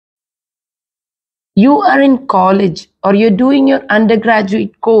You are in college or you're doing your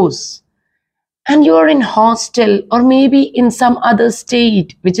undergraduate course and you're in hostel or maybe in some other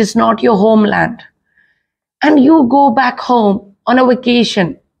state which is not your homeland, and you go back home on a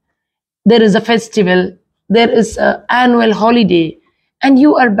vacation. There is a festival, there is an annual holiday, and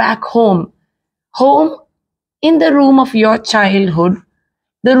you are back home in the room of your childhood,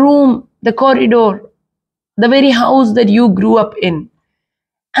 the room, the corridor, the very house that you grew up in.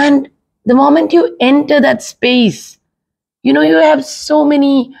 And the moment you enter that space, you have so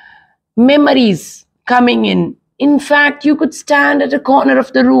many memories coming in. In fact, you could stand at a corner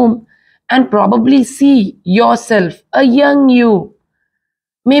of the room and probably see yourself, a young you,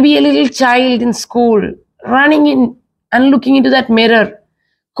 maybe a little child in school, running in and looking into that mirror,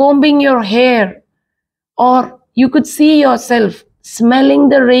 combing your hair, or you could see yourself smelling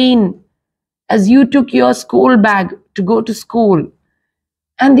the rain as you took your school bag to go to school.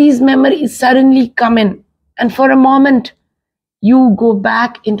 And these memories suddenly come in, and for a moment, you go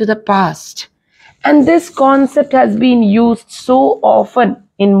back into the past. And this concept has been used so often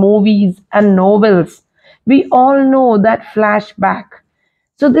in movies and novels. We all know that flashback.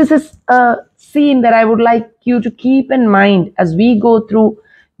 So, this is a scene that I would like you to keep in mind as we go through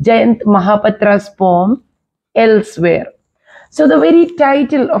Jayant Mahapatra's poem, Elsewhere. So, the very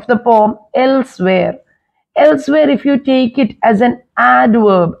title of the poem, Elsewhere, if you take it as an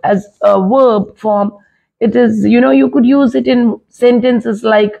adverb, as a verb form, it is, you could use it in sentences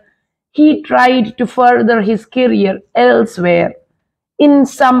like, he tried to further his career elsewhere, in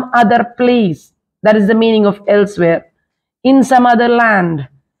some other place. That is the meaning of elsewhere, in some other land.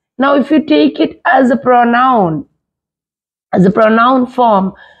 Now, if you take it as a pronoun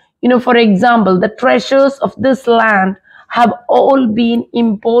form, for example, the treasures of this land have all been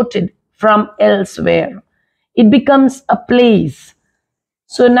imported from elsewhere. It becomes a place.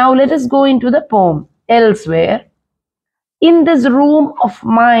 So now let us go into the poem, Elsewhere. In this room of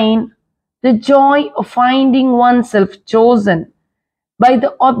mine, the joy of finding oneself chosen by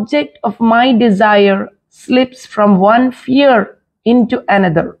the object of my desire slips from one fear into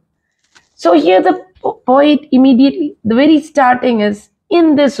another. So here the poet immediately, the very starting is,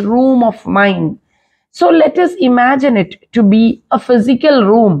 in this room of mine. So let us imagine it to be a physical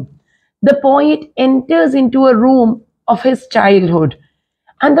room. The poet enters into a room of his childhood.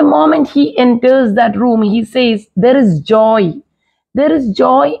 And the moment he enters that room, he says, there is joy. There is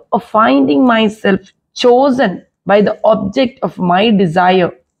joy of finding myself chosen by the object of my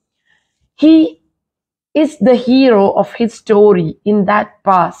desire. He is the hero of his story in that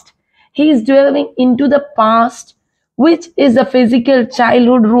past. He is dwelling into the past, which is a physical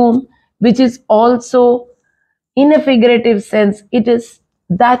childhood room, which is also, in a figurative sense, it is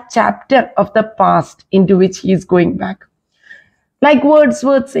that chapter of the past into which he is going back. Like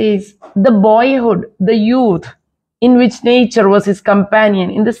Wordsworth says, the boyhood, the youth, in which nature was his companion.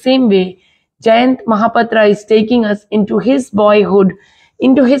 In the same way, Jayant Mahapatra is taking us into his boyhood,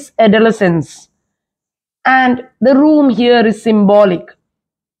 into his adolescence. And the room here is symbolic.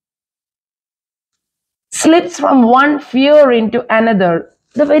 Slips from one fear into another.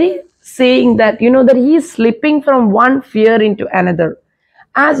 The very saying that, that he is slipping from one fear into another.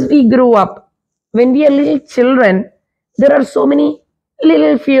 As we grow up, when we are little children, there are so many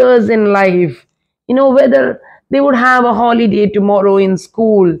little fears in life. Whether they would have a holiday tomorrow in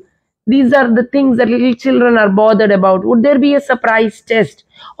school. These are the things that little children are bothered about. Would there be a surprise test?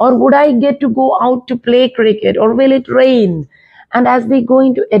 Or would I get to go out to play cricket? Or will it rain? And as they go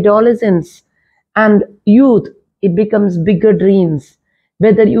into adolescence and youth, it becomes bigger dreams.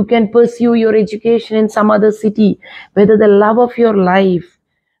 Whether you can pursue your education in some other city, whether the love of your life,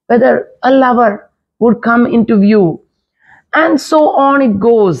 whether a lover would come into view, and so on it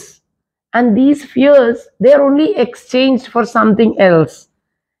goes. And these fears, they are only exchanged for something else.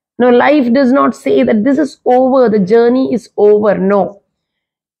 No, life does not say that this is over, the journey is over. No.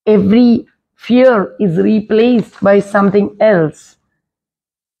 Every fear is replaced by something else.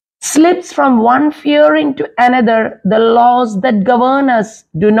 Slips from one fear into another, the laws that govern us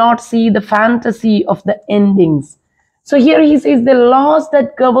do not see the fantasy of the endings. So here he says the laws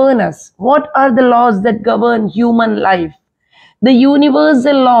that govern us. What are the laws that govern human life? The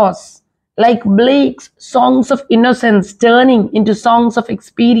universal laws, like Blake's Songs of Innocence turning into songs of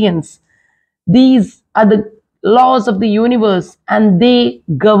experience. These are the laws of the universe, and they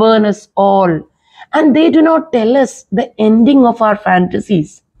govern us all. And they do not tell us the ending of our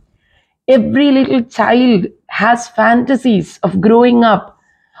fantasies. Every little child has fantasies of growing up,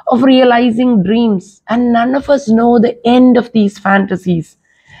 of realizing dreams, and none of us know the end of these fantasies.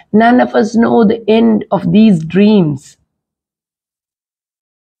 None of us know the end of these dreams.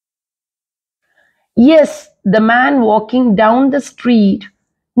 Yes, the man walking down the street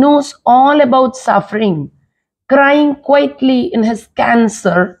knows all about suffering, crying quietly in his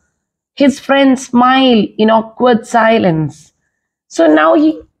cancer. His friends smile in awkward silence. So now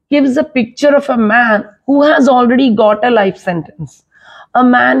he gives a picture of a man who has already got a life sentence, a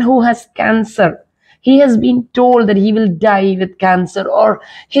man who has cancer. He has been told that he will die with cancer or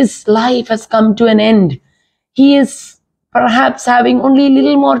his life has come to an end. He is perhaps having only a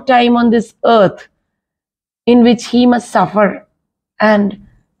little more time on this earth in which he must suffer. And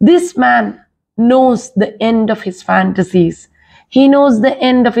this man knows the end of his fantasies. He knows the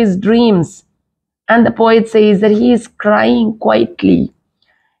end of his dreams. And the poet says that he is crying quietly.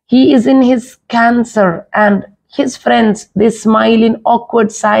 He is in his cancer, and his friends, they smile in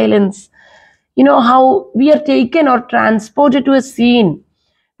awkward silence. You know how we are taken or transported to a scene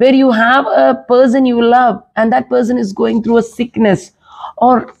where you have a person you love, and that person is going through a sickness,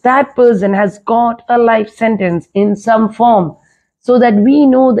 or that person has got a life sentence in some form, so that we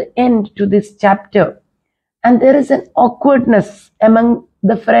know the end to this chapter. And there is an awkwardness among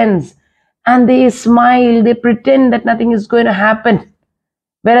the friends, and they smile, they pretend that nothing is going to happen,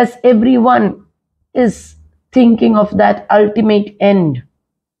 whereas everyone is thinking of that ultimate end.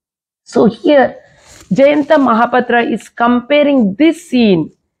 So here, Jayanta Mahapatra is comparing this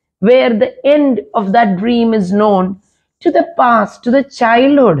scene where the end of that dream is known to the past, to the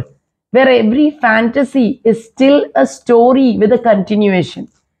childhood, where every fantasy is still a story with a continuation.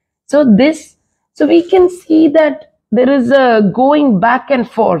 So we can see that there is a going back and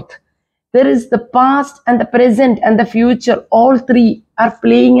forth. There is the past and the present and the future. All three are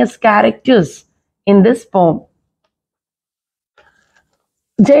playing as characters in this poem.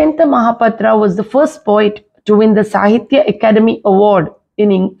 Jayanta Mahapatra was the first poet to win the Sahitya Academy Award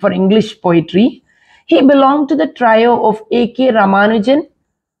for English poetry. He belonged to the trio of A.K. Ramanujan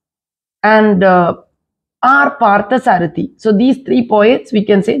and R. Parthasarathi. So these three poets, we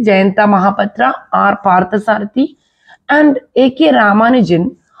can say Jayanta Mahapatra, R. Parthasarathi, and A.K.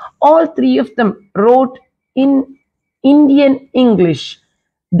 Ramanujan, all three of them wrote in Indian English.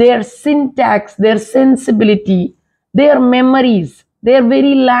 Their syntax, their sensibility, their memories, their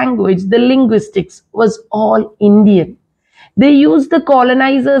very language, the linguistics was all Indian. They used the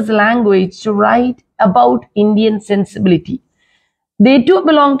colonizers' language to write about Indian sensibility. They too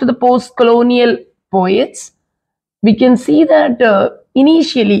belong to the post-colonial poets. We can see that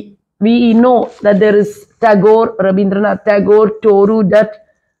initially we know that there is Tagore, Rabindranath Tagore, Toru Dutt,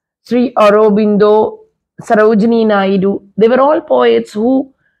 Sri Aurobindo, Sarojini Naidu. They were all poets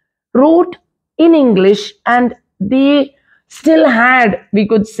who wrote in English, and they still had, we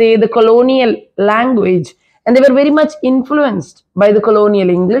could say, the colonial language, and they were very much influenced by the colonial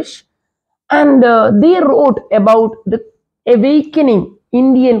English. And they wrote about the awakening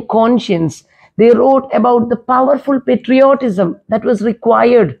Indian conscience. They wrote about the powerful patriotism that was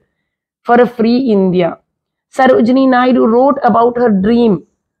required for a free India. Sarojini Naidu wrote about her dream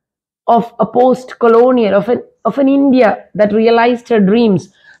of a post-colonial, of an India that realized her dreams.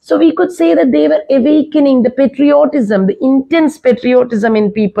 So we could say that they were awakening the patriotism, the intense patriotism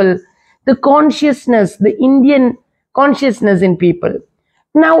in people, the consciousness, the Indian consciousness in people.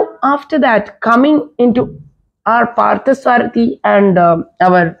 Now, after that, coming into our Parthasarathi and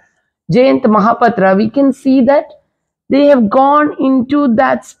our Jayanta Mahapatra, we can see that they have gone into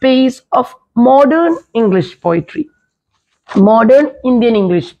that space of modern English poetry, modern Indian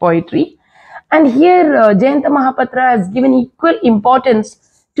English poetry. And here, Jayanta Mahapatra has given equal importance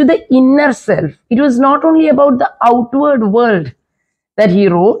to the inner self. It was not only about the outward world that he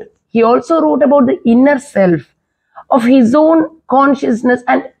wrote, he also wrote about the inner self of his own consciousness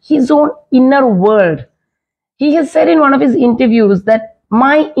and his own inner world. He has said in one of his interviews that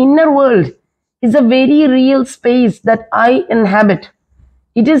my inner world is a very real space that I inhabit.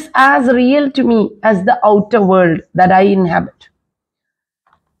 It is as real to me as the outer world that I inhabit.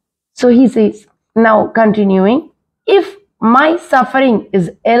 So he says, now continuing, if my suffering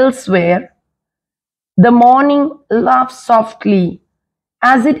is elsewhere, the morning laughs softly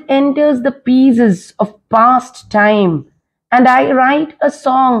as it enters the pieces of past time, and I write a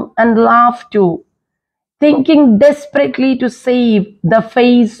song and laugh too, thinking desperately to save the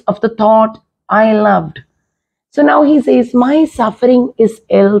face of the thought I loved. So now he says, my suffering is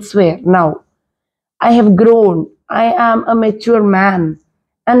elsewhere now. I have grown, I am a mature man,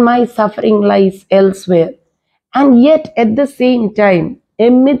 and my suffering lies elsewhere. And yet at the same time,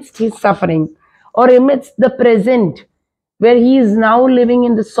 amidst his suffering, or amidst the present, where he is now living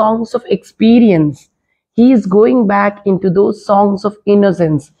in the songs of experience, he is going back into those songs of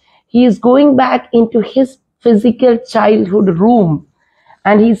innocence. He is going back into his physical childhood room.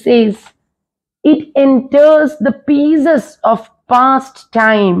 And he says, It enters the pieces of past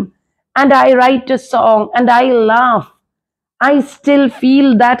time, and I write a song and I laugh. I still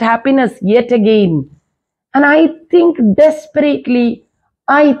feel that happiness yet again. And I think desperately,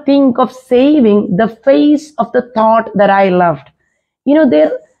 I think of saving the face of the thought that I loved.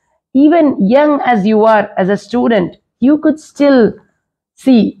 There, even young as you are, as a student, you could still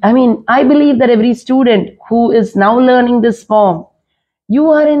see. I mean, I believe that every student who is now learning this form, you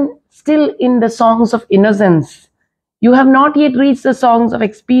are still in the songs of innocence. You have not yet reached the songs of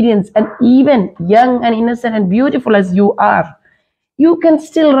experience, and even young and innocent and beautiful as you are, you can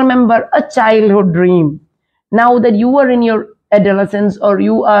still remember a childhood dream. Now that you are in your adolescence or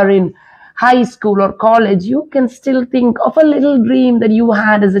you are in high school or college, you can still think of a little dream that you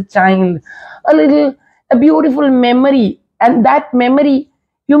had as a child, a beautiful memory. And that memory,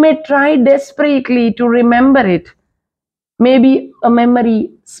 you may try desperately to remember it. Maybe a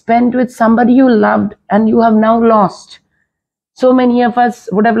memory spent with somebody you loved and you have now lost. So many of us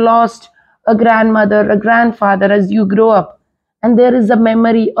would have lost a grandmother, a grandfather as you grow up. And there is a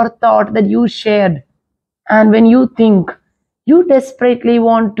memory or thought that you shared. And when you think, you desperately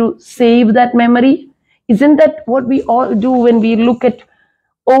want to save that memory. Isn't that what we all do when we look at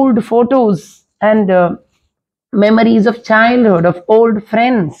old photos and memories of childhood, of old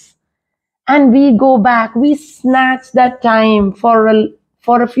friends? And we go back, we snatch that time for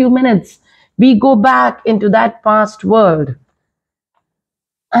a few minutes. We go back into that past world.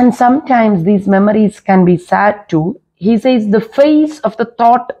 And sometimes these memories can be sad too. He says, the face of the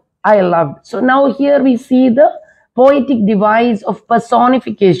thought I loved. So now here we see the poetic device of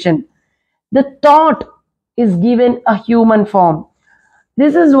personification. The thought is given a human form.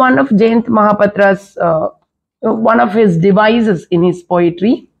 This is one of Jayanth Mahapatra's, one of his devices in his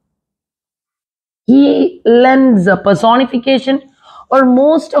poetry. He lends a personification or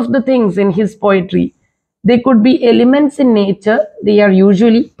most of the things in his poetry. They could be elements in nature, they are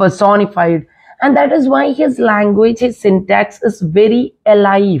usually personified. And that is why his language, his syntax is very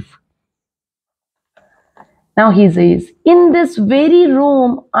alive. Now he says, in this very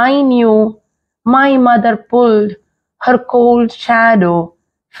room I knew my mother pulled her cold shadow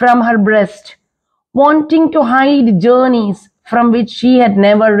from her breast, wanting to hide journeys from which she had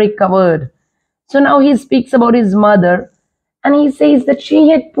never recovered. So now he speaks about his mother, and he says that she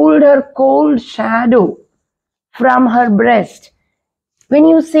had pulled her cold shadow from her breast. When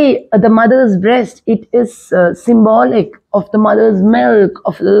you say the mother's breast, it is symbolic of the mother's milk,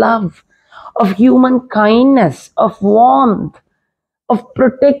 of love, of human kindness, of warmth, of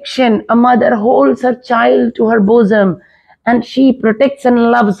protection. A mother holds her child to her bosom and she protects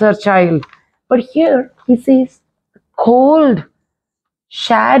and loves her child. But here he says, cold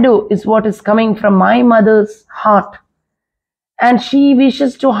shadow is what is coming from my mother's heart. And she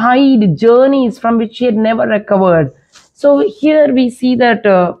wishes to hide journeys from which she had never recovered. So here we see that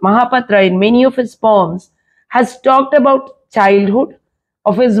Mahapatra in many of his poems has talked about childhood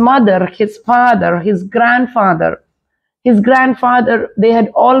of his mother, his father, his grandfather. His grandfather, they had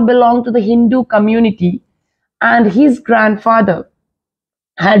all belonged to the Hindu community, and his grandfather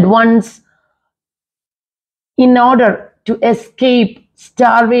had once, in order to escape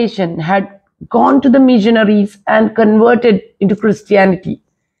starvation, had gone to the missionaries and converted into Christianity.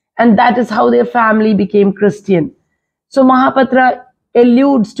 And that is how their family became Christian. So Mahapatra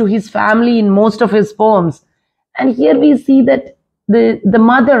alludes to his family in most of his poems. And here we see that the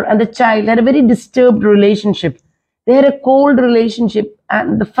mother and the child had a very disturbed relationship. They had a cold relationship.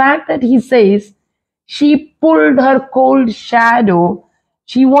 And the fact that he says she pulled her cold shadow,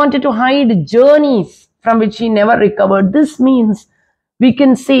 she wanted to hide journeys from which she never recovered. This means we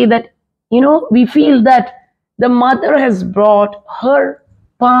can say that, we feel that the mother has brought her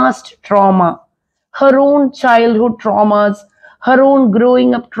past trauma, her own childhood traumas, her own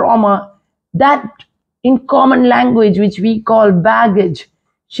growing up trauma, that in common language, which we call baggage,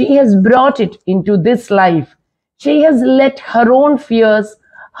 she has brought it into this life. She has let her own fears,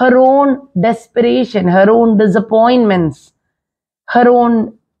 her own desperation, her own disappointments, her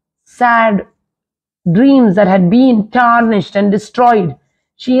own sad dreams that had been tarnished and destroyed.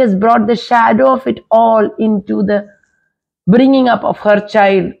 She has brought the shadow of it all into the bringing up of her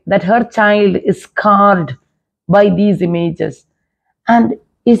child, that her child is scarred by these images. And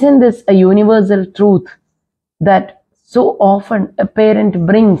isn't this a universal truth that so often a parent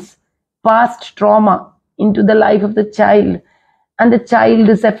brings past trauma into the life of the child and the child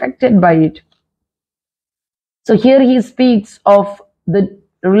is affected by it? So here he speaks of the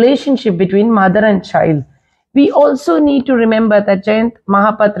relationship between mother and child. We also need to remember that Jayanth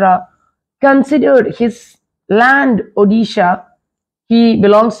Mahapatra considered his land, Odisha, He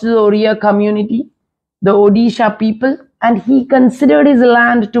belongs to the Oriya community, the Odisha people, and he considered his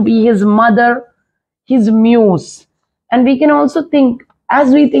land to be his mother, his muse. And we can also think,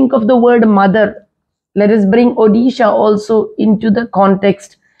 as we think of the word mother, let us bring Odisha also into the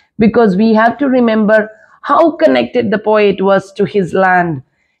context, because we have to remember how connected the poet was to his land.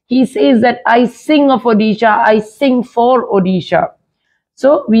 He says that I sing of Odisha, I sing for Odisha.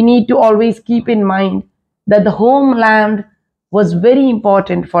 So we need to always keep in mind that the homeland was very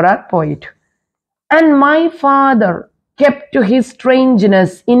important for our poet. And my father kept to his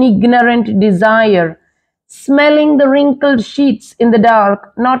strangeness in ignorant desire, smelling the wrinkled sheets in the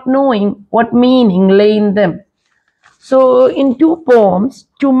dark, not knowing what meaning lay in them. So, in two poems,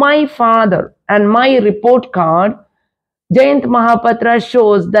 To My Father and My Report Card, Jayant Mahapatra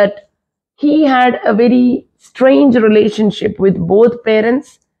shows that he had a very strange relationship with both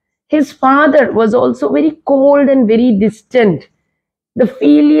parents. His father was also very cold and very distant. The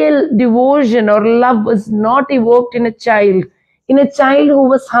filial devotion or love was not evoked in a child who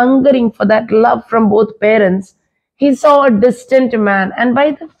was hungering for that love from both parents. He saw a distant man, and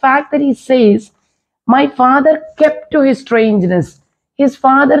by the fact that he says, my father kept to his strangeness, his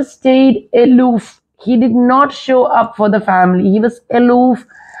father stayed aloof. He did not show up for the family. He was aloof,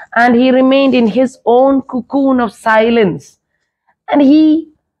 and he remained in his own cocoon of silence. And he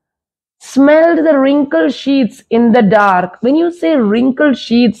smelled the wrinkled sheets in the dark. When you say wrinkled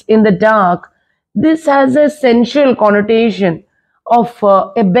sheets in the dark, this has a sensual connotation of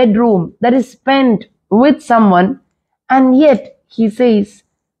a bedroom that is spent with someone, and yet he says,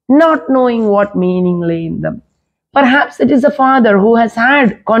 not knowing what meaning lay in them. Perhaps it is a father who has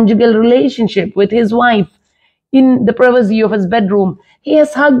had conjugal relationship with his wife in the privacy of his bedroom. He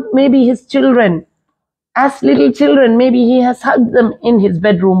has hugged maybe his children as little children. Maybe he has hugged them in his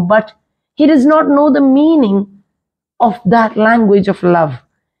bedroom, but he does not know the meaning of that language of love.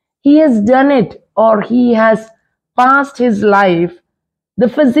 He has done it, or he has passed his life, the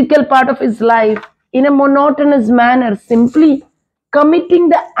physical part of his life, in a monotonous manner, simply committing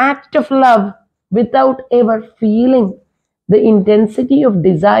the act of love without ever feeling the intensity of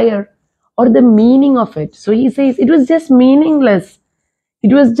desire or the meaning of it. So he says it was just meaningless.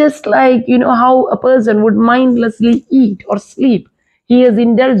 It was just like, how a person would mindlessly eat or sleep. He has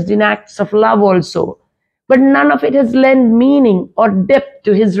indulged in acts of love also, but none of it has lent meaning or depth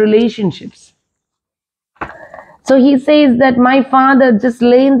to his relationships. So he says that my father just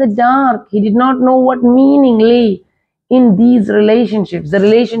lay in the dark. He did not know what meaning lay in these relationships, the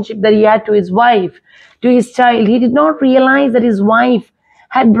relationship that he had to his wife, to his child. He did not realize that his wife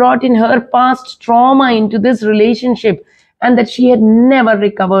had brought in her past trauma into this relationship, and that she had never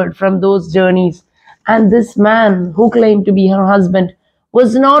recovered from those journeys. And this man, who claimed to be her husband,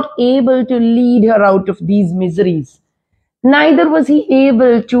 was not able to lead her out of these miseries. Neither was he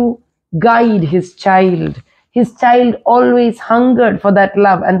able to guide his child. His child always hungered for that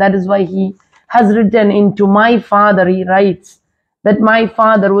love, and that is why he has written into my father, he writes that my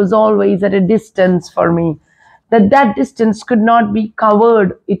father was always at a distance for me, that distance could not be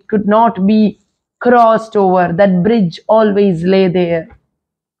covered, it could not be crossed over, that bridge always lay there.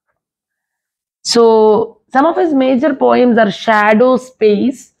 So some of his major poems are Shadow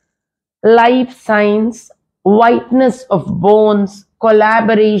Space, Life Signs, Whiteness of Bones,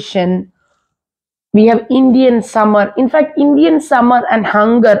 Collaboration. We have Indian Summer. In fact, Indian Summer and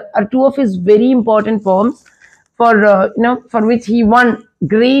Hunger are two of his very important poems for which he won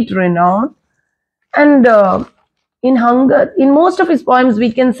great renown. And in Hunger, in most of his poems,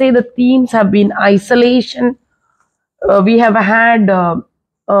 we can say the themes have been isolation. We have had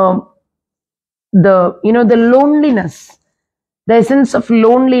the loneliness, the essence of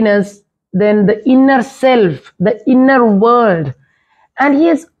loneliness, then the inner self, the inner world. And he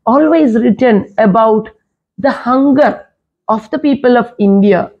has always written about the hunger of the people of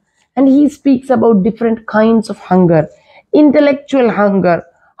India. And he speaks about different kinds of hunger: intellectual hunger,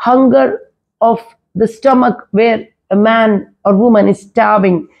 hunger of the stomach where a man or woman is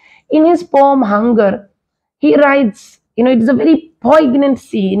starving. In his poem Hunger, he writes, it is a very poignant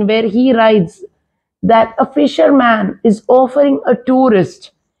scene where he writes that a fisherman is offering a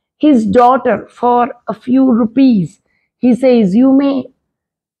tourist his daughter for a few rupees. He says, you may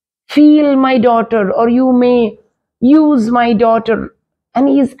feel my daughter, or you may use my daughter. And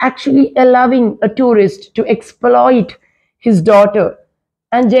he is actually allowing a tourist to exploit his daughter.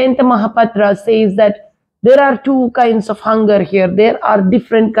 And Jayanta Mahapatra says that there are two kinds of hunger here. There are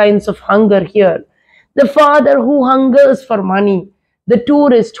different kinds of hunger here. The father who hungers for money, the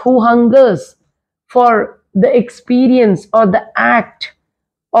tourist who hungers for the experience or the act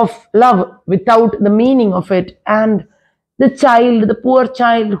of love without the meaning of it, and the child, the poor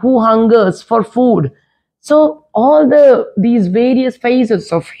child who hungers for food. So all these various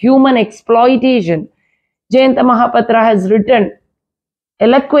phases of human exploitation, Jayanta Mahapatra has written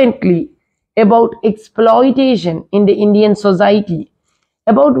eloquently about exploitation in the Indian society,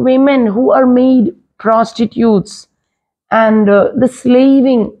 about women who are made prostitutes, and the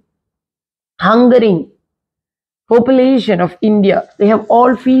slaving, hungering population of India. They have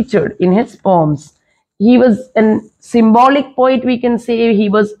all featured in his poems. He was a symbolic poet, we can say. He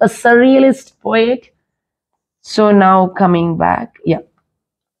was a surrealist poet. So now coming back, yeah.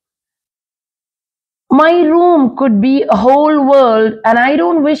 My room could be a whole world, and I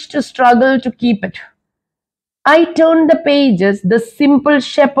don't wish to struggle to keep it. I turn the pages, the simple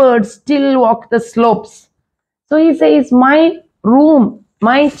shepherds still walk the slopes. So he says, my room,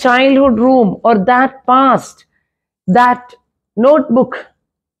 my childhood room, or that past, that notebook,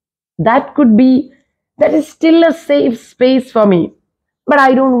 that could be, that is still a safe space for me. But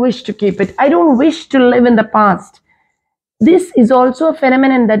I don't wish to keep it. I don't wish to live in the past. This is also a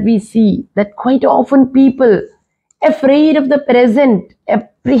phenomenon that we see, that quite often people, afraid of the present,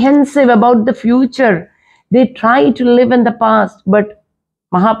 apprehensive about the future, they try to live in the past. But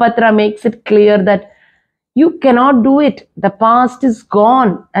Mahapatra makes it clear that you cannot do it. The past is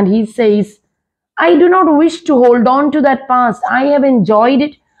gone. And he says, I do not wish to hold on to that past. I have enjoyed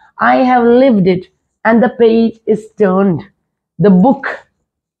it. I have lived it. And the page is turned. The book,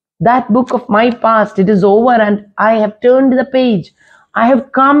 that book of my past, it is over, and I have turned the page. I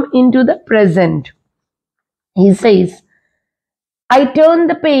have come into the present. He says, I turn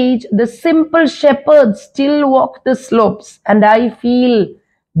the page, the simple shepherds still walk the slopes, and I feel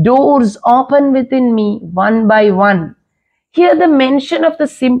doors open within me one by one. Here, the mention of the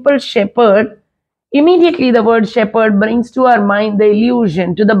simple shepherd, immediately the word shepherd brings to our mind the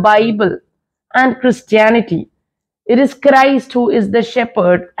allusion to the Bible and Christianity. It is Christ who is the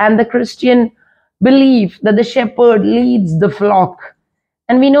shepherd, and the Christian belief that the shepherd leads the flock.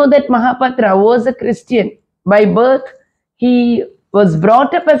 And we know that Mahapatra was a Christian by birth. He was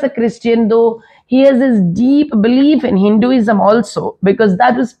brought up as a Christian, though he has his deep belief in Hinduism also, because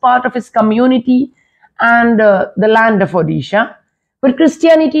that was part of his community and the land of Odisha. But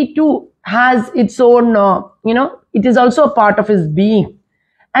Christianity too has its own, it is also a part of his being.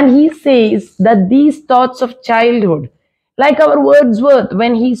 And he says that these thoughts of childhood, like our Wordsworth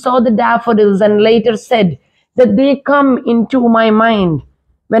when he saw the daffodils and later said that they come into my mind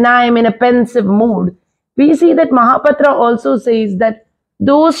when I am in a pensive mood, we see that Mahapatra also says that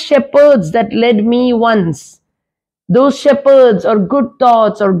those shepherds that led me once, those shepherds or good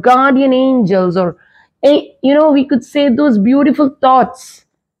thoughts or guardian angels, or, we could say those beautiful thoughts,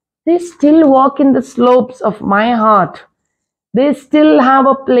 they still walk in the slopes of my heart. They still have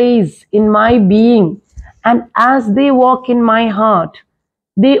a place in my being. And as they walk in my heart,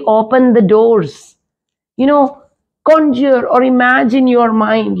 they open the doors. Conjure or imagine your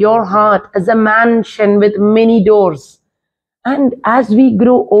mind, your heart as a mansion with many doors. And as we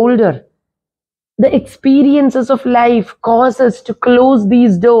grow older, the experiences of life cause us to close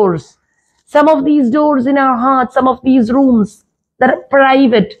these doors. Some of these doors in our heart, some of these rooms that are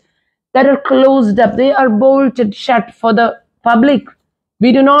private, that are closed up, they are bolted shut for the public.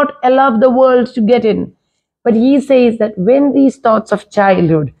 We do not allow the world to get in. But he says that when these thoughts of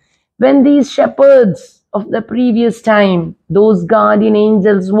childhood, when these shepherds of the previous time, those guardian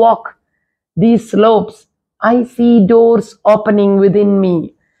angels walk these slopes, I see doors opening within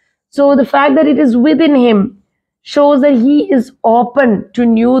me. So the fact that it is within him shows that he is open to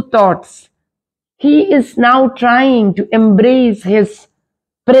new thoughts. He is now trying to embrace his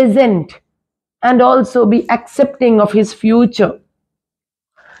present and also be accepting of his future.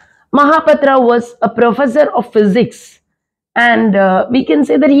 Mahapatra was a professor of physics, and we can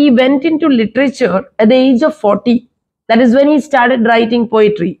say that he went into literature at the age of 40. That is when he started writing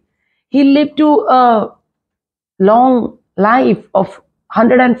poetry. He lived to a long life of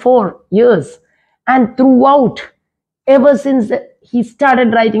 104 years, and throughout, ever since he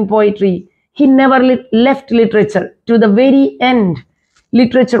started writing poetry, he never left literature. To the very end,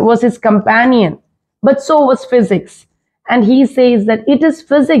 literature was his companion, but so was physics. And he says that it is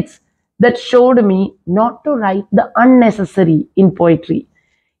physics that showed me not to write the unnecessary in poetry.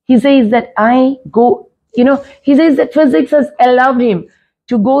 He says that he says that physics has allowed him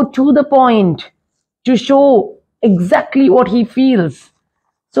to go to the point, to show exactly what he feels.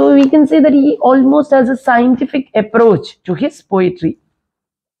 So we can say that he almost has a scientific approach to his poetry.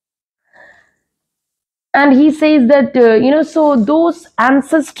 And he says that, so those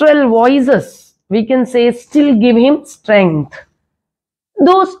ancestral voices, we can say, still give him strength.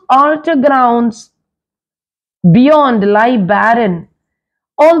 Those altar grounds beyond lie barren.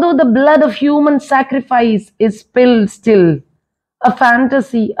 Although the blood of human sacrifice is spilled still, a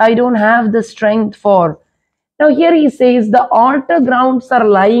fantasy I don't have the strength for. Now, here he says the altar grounds are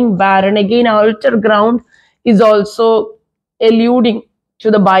lying barren. Again, altar ground is also alluding to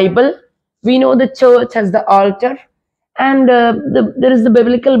the Bible. We know the church has the altar, and there is the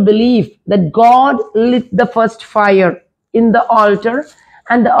biblical belief that God lit the first fire in the altar,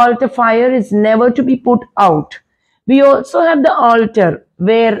 and the altar fire is never to be put out. We also have the altar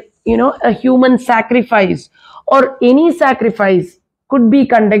where, a human sacrifice or any sacrifice could be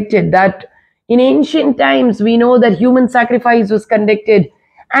conducted. That in ancient times, we know that human sacrifice was conducted,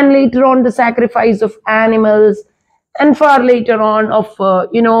 and later on, the sacrifice of animals, and far later on, of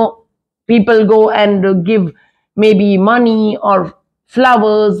people go and give maybe money or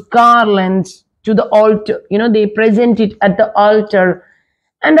flowers, garlands to the altar. They present it at the altar,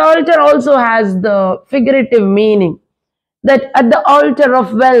 and altar also has the figurative meaning that at the altar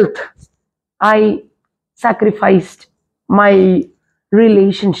of wealth, I sacrificed my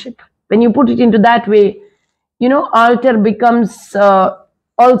relationship. When you put it into that way, altar becomes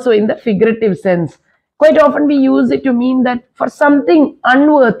also in the figurative sense. Quite often we use it to mean that for something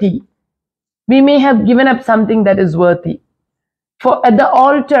unworthy, we may have given up something that is worthy. For at the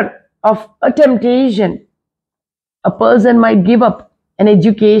altar of a temptation, a person might give up an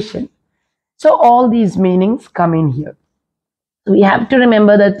education. So all these meanings come in here. We have to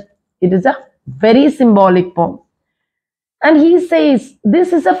remember that it is a very symbolic poem. And he says,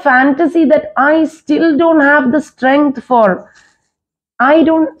 this is a fantasy that I still don't have the strength for.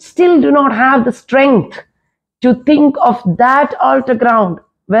 Still do not have the strength to think of that altar ground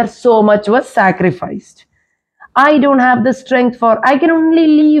where so much was sacrificed. I don't have the strength for, I can only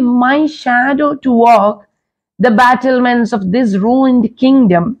leave my shadow to walk the battlements of this ruined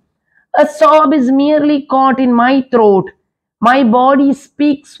kingdom. A sob is merely caught in my throat. My body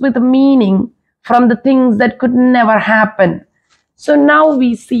speaks with meaning from the things that could never happen. So now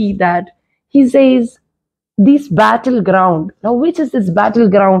we see that he says, this battleground. Now, which is this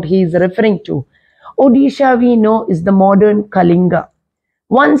battleground he is referring to? Odisha, we know, is the modern Kalinga.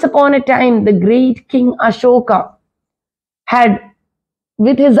 Once upon a time, the great King Ashoka had,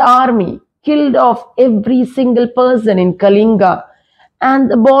 with his army, killed off every single person in Kalinga,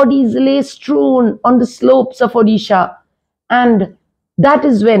 and the bodies lay strewn on the slopes of Odisha. And that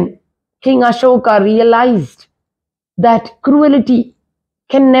is when King Ashoka realized that cruelty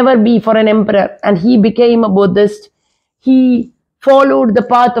can never be for an emperor, and he became a Buddhist. He followed the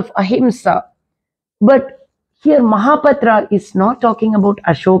path of ahimsa. But here Mahapatra is not talking about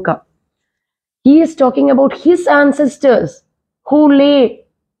Ashoka. He is talking about his ancestors who lay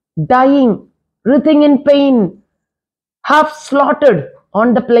dying, writhing in pain, half slaughtered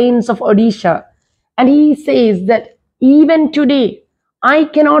on the plains of Odisha. And he says that even today, I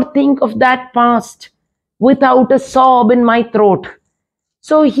cannot think of that past without a sob in my throat.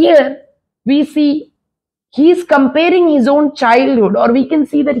 So here we see he is comparing his own childhood, or we can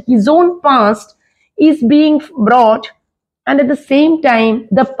see that his own past is being brought, and at the same time,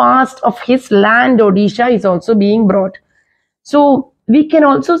 the past of his land, Odisha, is also being brought. So we can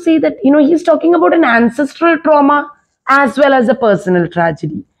also see that, he's talking about an ancestral trauma as well as a personal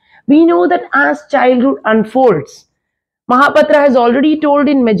tragedy. We know that as childhood unfolds, Mahapatra has already told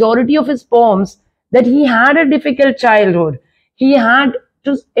in majority of his poems that he had a difficult childhood. He had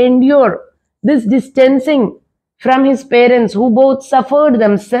to endure this distancing from his parents, who both suffered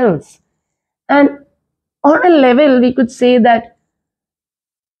themselves. And on a level, we could say that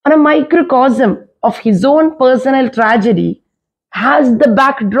on a microcosm of his own personal tragedy has the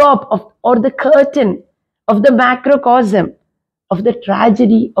backdrop of, or the curtain of the macrocosm of the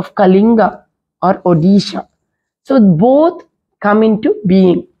tragedy of Kalinga or Odisha. So both come into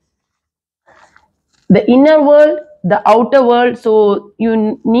being. The inner world, the outer world. So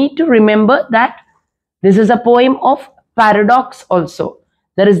you need to remember that this is a poem of paradox also.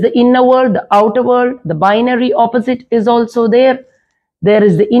 There is the inner world, the outer world, the binary opposite is also there. There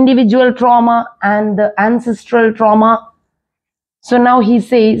is the individual trauma and the ancestral trauma. So now he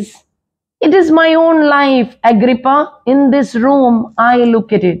says, it is my own life, Agrippa. In this room, I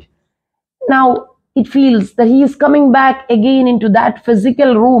look at it. Now it feels that he is coming back again into that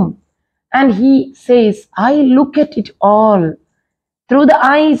physical room. And he says, I look at it all through the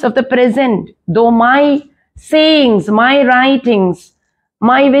eyes of the present, though my sayings, my writings,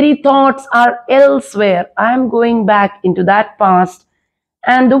 my very thoughts are elsewhere. I am going back into that past.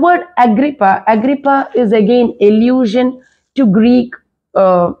 And the word Agrippa, Agrippa is again allusion to Greek,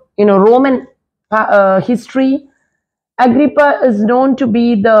 Roman history. Agrippa is known to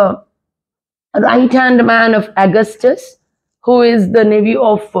be the right hand man of Augustus, who is the nephew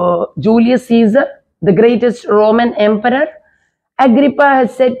of Julius Caesar, the greatest Roman emperor. Agrippa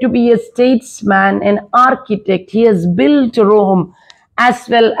is said to be a statesman, an architect. He has built Rome as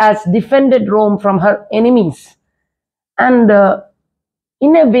well as defended Rome from her enemies. And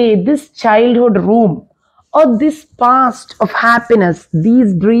in a way, this childhood room or this past of happiness,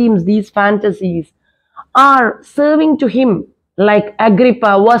 these dreams, these fantasies are serving to him like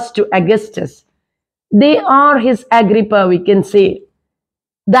Agrippa was to Augustus. They are his Agrippa, we can say.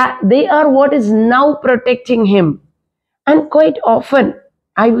 That they are what is now protecting him. And quite often,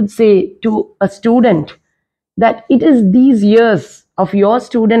 I would say to a student that it is these years of your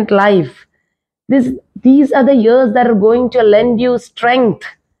student life, these are the years that are going to lend you strength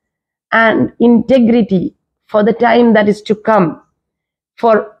and integrity for the time that is to come.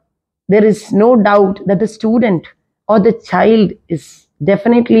 For there is no doubt that the student or the child is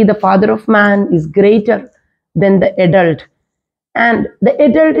definitely the father of man is greater than the adult. And the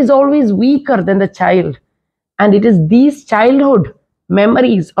adult is always weaker than the child. And it is these childhood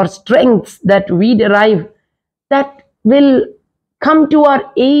memories or strengths that we derive that will come to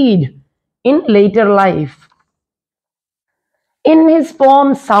our aid in later life. In his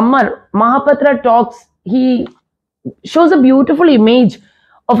poem Summer, Mahapatra talks, he shows a beautiful image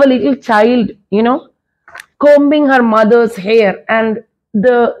of a little child, combing her mother's hair. And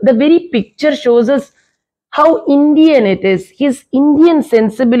the very picture shows us how Indian it is, his Indian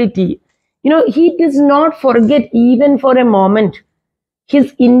sensibility. He does not forget even for a moment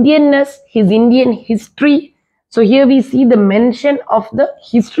his Indianness, his Indian history. So here we see the mention of the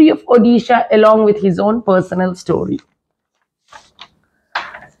history of Odisha along with his own personal story.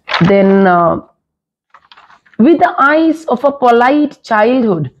 Then, with the eyes of a polite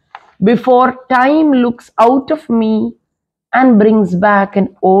childhood, before time looks out of me and brings back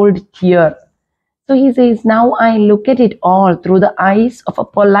an old tear. So he says, now I look at it all through the eyes of a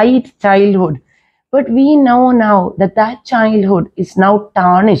polite childhood. But we know now that that childhood is now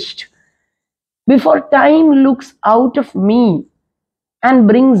tarnished. Before time looks out of me and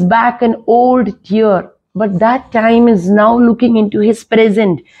brings back an old tear, but that time is now looking into his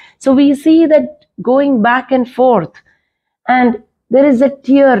present. So we see that going back and forth, and there is a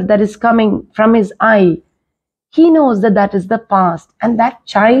tear that is coming from his eye. He knows that that is the past, and that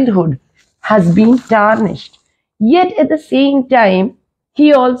childhood has been tarnished. Yet at the same time,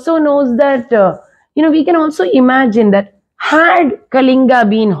 he also knows that, we can also imagine that had Kalinga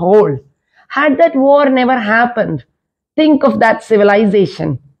been whole, had that war never happened, think of that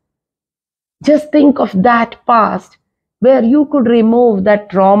civilization. Just think of that past where you could remove that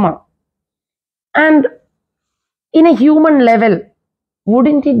trauma. And in a human level,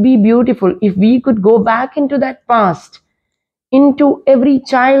 wouldn't it be beautiful if we could go back into that past, into every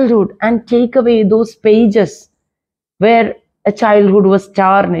childhood, and take away those pages where a childhood was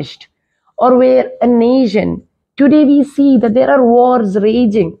tarnished, or where a nation, today we see that there are wars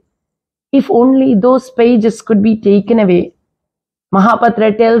raging. If only those pages could be taken away.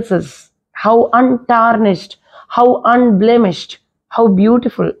 Mahapatra tells us how untarnished, how unblemished, how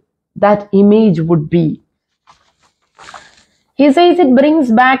beautiful that image would be. He says it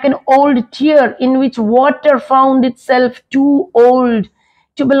brings back an old tear in which water found itself too old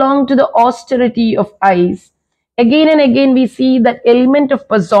to belong to the austerity of ice. Again and again we see that element of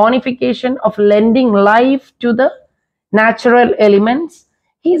personification, of lending life to the natural elements.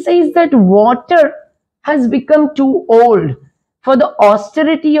 He says that water has become too old for the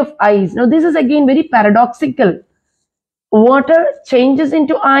austerity of ice. Now this is again very paradoxical. Water changes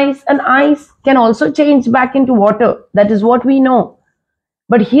into ice, and ice can also change back into water. That is what we know.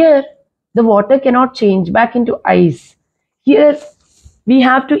 But here, the water cannot change back into ice. Here, we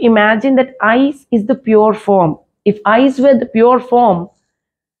have to imagine that ice is the pure form. If ice were the pure form,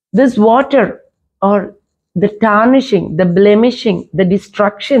 this water, or the tarnishing, the blemishing, the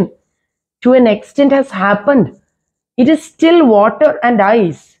destruction, to an extent has happened. It is still water and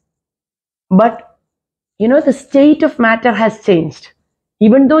ice. But the state of matter has changed.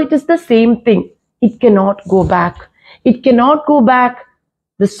 Even though it is the same thing, it cannot go back. It cannot go back.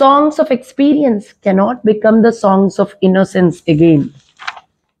 The songs of experience cannot become the songs of innocence again.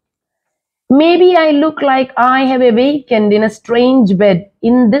 Maybe I look like I have awakened in a strange bed.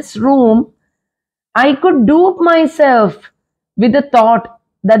 In this room, I could dupe myself with the thought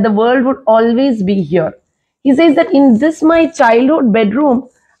that the world would always be here. He says that in this my childhood bedroom,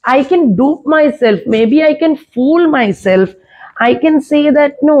 I can dupe myself. Maybe I can fool myself. I can say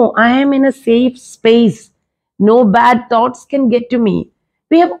that no, I am in a safe space. No bad thoughts can get to me.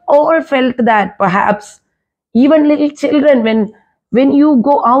 We have all felt that perhaps. Even little children, when when you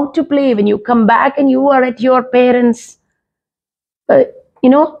go out to play, when you come back and you are at your parents', uh,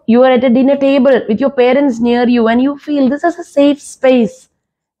 you are at a dinner table with your parents near you and you feel this is a safe space.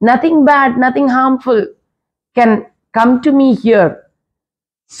 Nothing bad, nothing harmful can come to me here.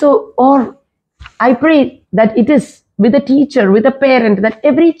 So, or I pray that it is with a teacher, with a parent, that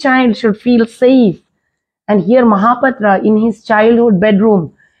every child should feel safe. And here Mahapatra in his childhood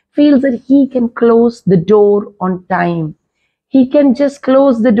bedroom feels that he can close the door on time. He can just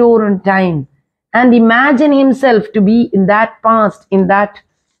close the door on time and imagine himself to be in that past, in that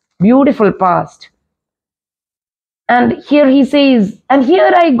beautiful past. And here he says, and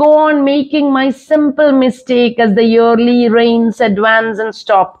here I go on making my simple mistake as the yearly rains advance and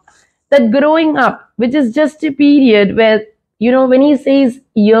stop. That growing up, which is just a period where, when he says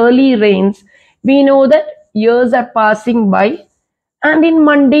yearly rains, we know that years are passing by, and in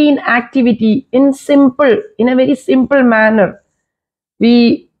mundane activity, in a very simple manner,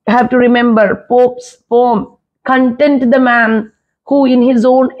 we have to remember Pope's poem, Content the man who in his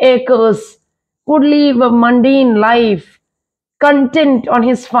own acres could live a mundane life, content on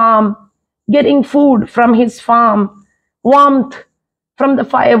his farm, getting food from his farm, warmth from the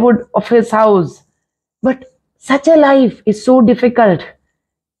firewood of his house. But such a life is so difficult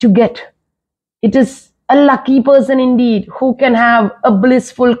to get. It is a lucky person indeed who can have a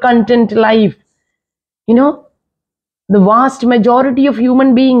blissful, content life. The vast majority of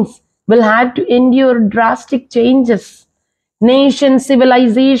human beings will have to endure drastic changes. Nations,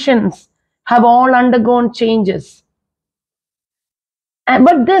 civilizations have all undergone changes.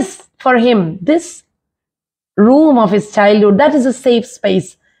 But this, for him, this room of his childhood, that is a safe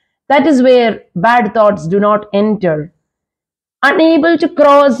space. That is where bad thoughts do not enter. Unable to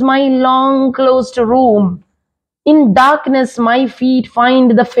cross my long closed room, in darkness my feet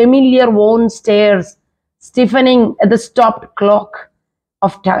find the familiar worn stairs, stiffening at the stopped clock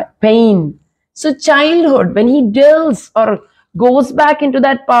of pain. So childhood, when he dwells or goes back into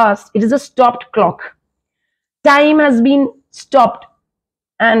that past, it is a stopped clock. Time has been stopped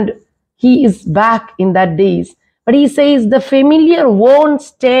and he is back in that days. But he says the familiar worn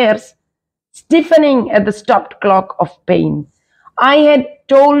stairs stiffening at the stopped clock of pain. I had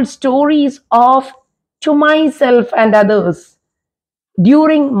told stories of to myself and others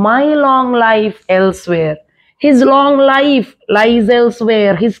during my long life elsewhere. His long life lies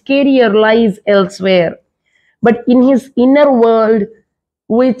elsewhere. His career lies elsewhere. But in his inner world,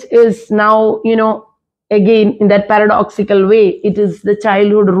 which is now, again in that paradoxical way, it is the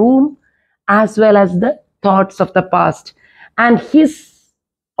childhood room as well as the thoughts of the past. And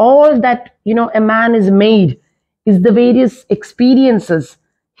all that, a man is made is the various experiences,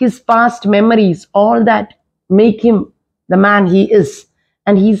 his past memories, all that make him the man he is.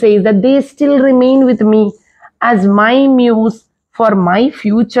 And he says that they still remain with me as my muse for my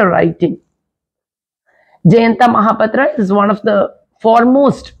future writing. Jayanta Mahapatra is one of the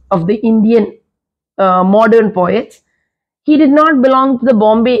foremost of the Indian modern poets. He did not belong to the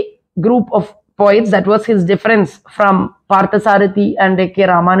Bombay group of poets. That was his difference from Parthasarathi and A.K.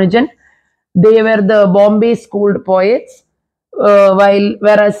 Ramanujan. They were the Bombay schooled poets,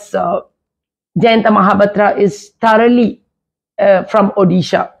 whereas Jayanta Mahapatra is thoroughly from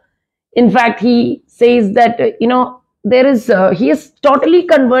Odisha. In fact, he says that, he has totally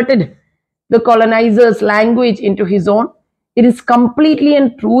converted the colonizers' language into his own. It is completely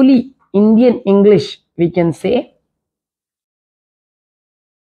and truly Indian English, we can say.